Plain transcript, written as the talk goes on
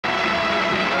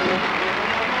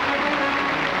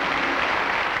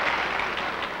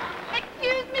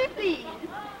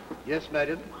Yes,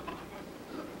 madam.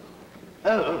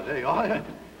 Oh, there you are.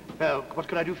 Well, what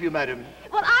can I do for you, madam?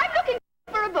 Well, I'm looking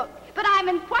for a book, but I'm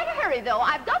in quite a hurry, though.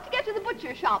 I've got to get to the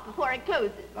butcher shop before it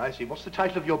closes. I see. What's the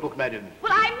title of your book, madam?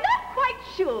 Well, I'm not quite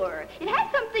sure. It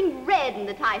has something red in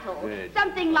the title. Red.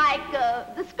 Something like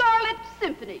The Scarlet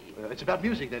Symphony. It's about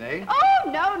music, then, eh?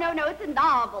 Oh, no. It's a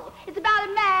novel. It's about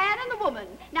a man and a woman.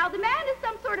 Now, the man is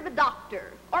some sort of a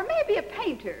doctor, or maybe a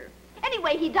painter.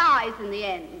 Anyway, he dies in the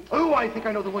end. Oh, I think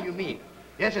I know the one you mean.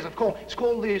 Yes, it's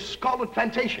called The Scarlet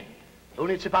Plantation.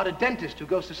 Only it's about a dentist who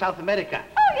goes to South America.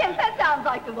 Oh, yes, that sounds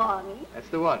like the one. That's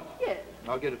the one. Yes.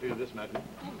 I'll get it for you, this, madam.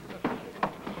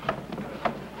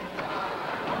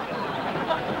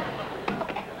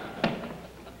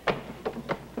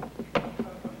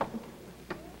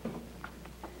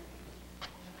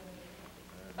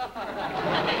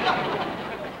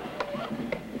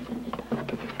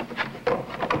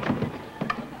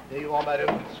 There you are,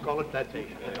 madam. Scarlet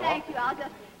Plantation. Thank you. I'll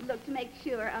just look to make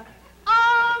sure.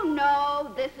 Oh,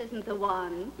 no, this isn't the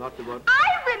one. Not the one?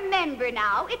 I remember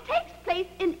now. It takes place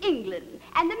in England,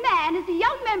 and the man is a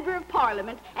young member of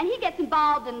Parliament, and he gets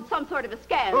involved in some sort of a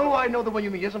scandal. Oh, I know the one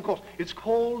you mean. Yes, of course. It's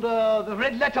called The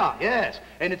Red Letter, yes.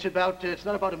 And it's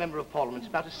not about a member of Parliament. It's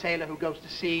about a sailor who goes to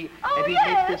sea, and he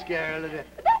yes. meets this girl.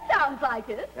 That sounds like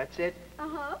it. That's it?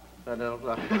 Uh-huh.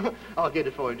 I'll get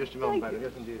it for you in just a moment, Thank madam.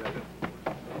 Yes, indeed, I will.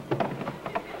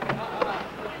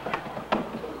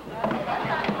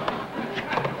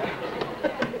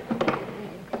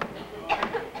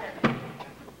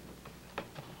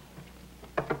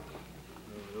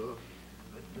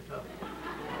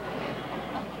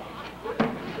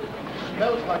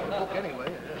 Smells like a book anyway.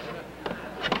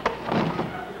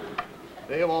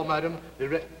 There you are, madam.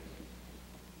 It's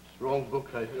wrong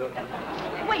book. Wait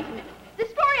a minute. The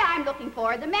story I'm looking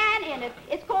for, the man in it,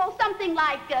 it's called something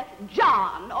like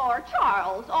John or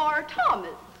Charles or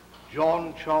Thomas.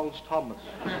 John Charles Thomas.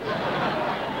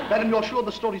 Madam, you're sure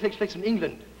the story takes place in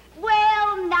England?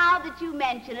 Well, now that you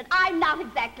mention it, I'm not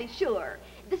exactly sure.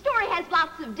 The story has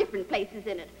lots of different places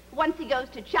in it. Once he goes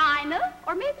to China,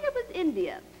 or maybe it was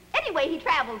India. Anyway, he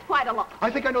travels quite a lot. I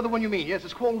think I know the one you mean. Yes,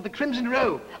 it's called The Crimson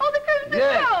Robe. Oh, The Crimson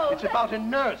Yes, Robe. it's about a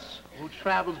nurse who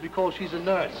travels because she's a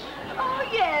nurse. Oh,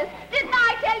 yes. Didn't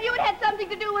I tell you it had something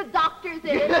to do with doctors in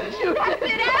it? Yes, you That's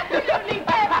did. it, absolutely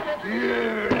definite.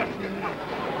 Yes.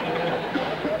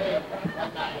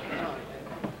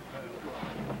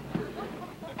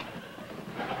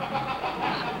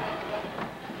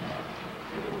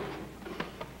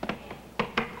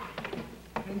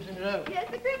 Crimson Robe. Yes,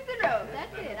 The Crimson Robe.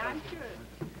 That's it, I'm sure.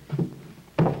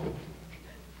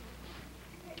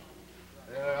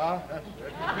 There we are. That's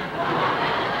it.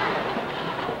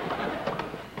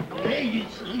 There you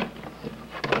see.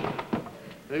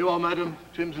 There you are, madam.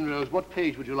 Crimson Rose. What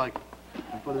page would you like?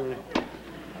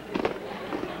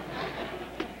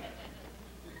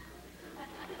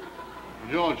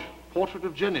 George, portrait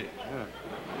of Jenny. Yeah.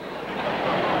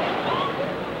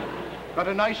 Got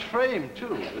a nice frame,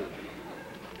 too.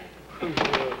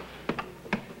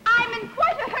 I'm in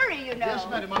quite a hurry, you know. Yes,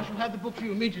 madam. I shall have the book for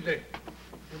you immediately.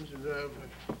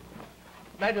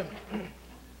 Madam,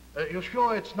 you're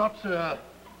sure it's not the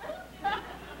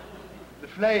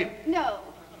flame? No.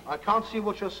 I can't see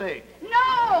what you're saying.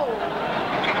 No!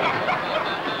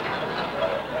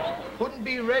 Couldn't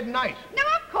be Red Night. No,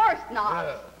 of course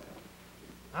not.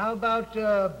 How about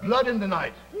Blood in the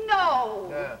Night?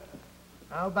 No.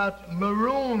 How about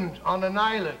Marooned on an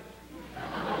Island?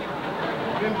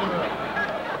 Crimson Robe.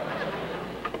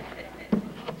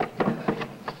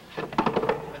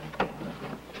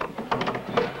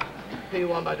 Here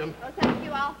you are, madam. Oh, thank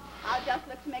you. I'll just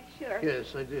look to make sure.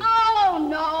 Yes, I did. Oh,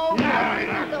 no.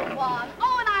 That's the one.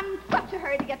 Oh, and I'm in such a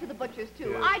hurry to get to the butcher's,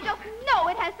 too. Yes. I just know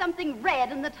it has something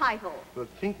red in the title. Well,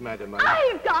 think, madam.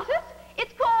 I've got it.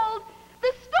 It's called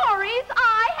The Stories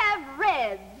I Have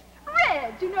Read.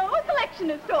 Read, you know, a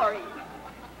collection of stories.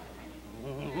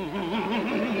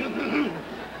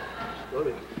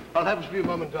 Story. I'll have it for you a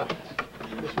moment.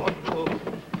 This wonderful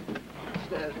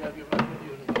stairs have you right with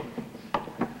you.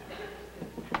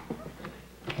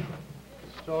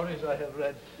 Stories I have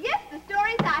read. Yes, the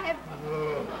stories I have...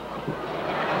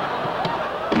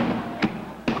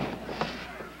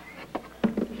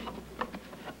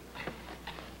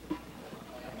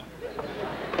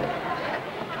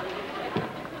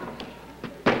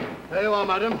 There you are,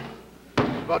 madam.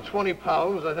 About 20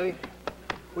 pounds, I think.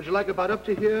 Would you like about up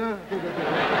to here? Have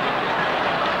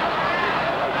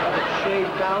it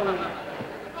shaved down.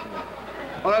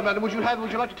 All right, madam, would you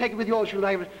like to take it with you, or should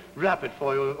I wrap it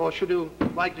for you? Or should you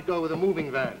like to go with a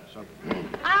moving van or something?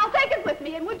 I'll take it with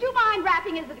me, and would you mind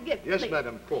wrapping it as a gift, Yes, please?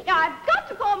 madam, of course. Now, I've got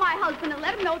to call my husband and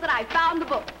let him know that I found the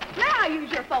book. May I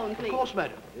use your phone, please? Of course,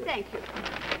 madam. Thank you.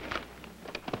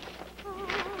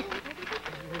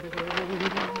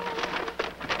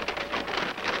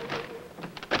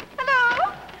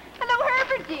 Hello? Hello,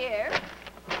 Herbert, dear.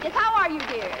 Yes, how are you,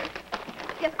 dear?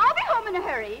 Yes, I'll be home in a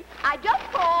hurry. I just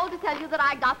called to tell you that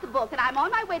I got the book, and I'm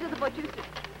on my way to the butcher's.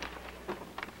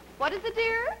 What is it,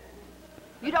 dear?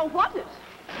 You don't want it?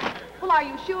 Well, are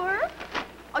you sure?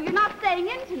 Oh, you're not staying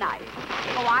in tonight.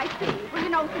 Oh, I see. Well, you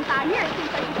know, since I'm here, it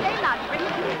seems like a shame not to bring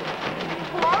it to you.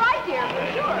 Well, all right, dear, for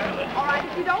sure. All right,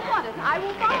 if you don't want it, I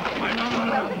will find it.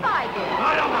 Well, goodbye, dear.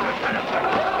 I don't want to see it.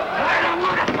 I don't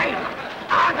want to see it.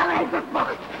 I don't want this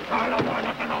book. I don't want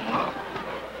it no more.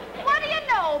 What do you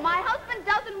know? My husband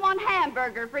doesn't want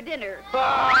hamburger for dinner.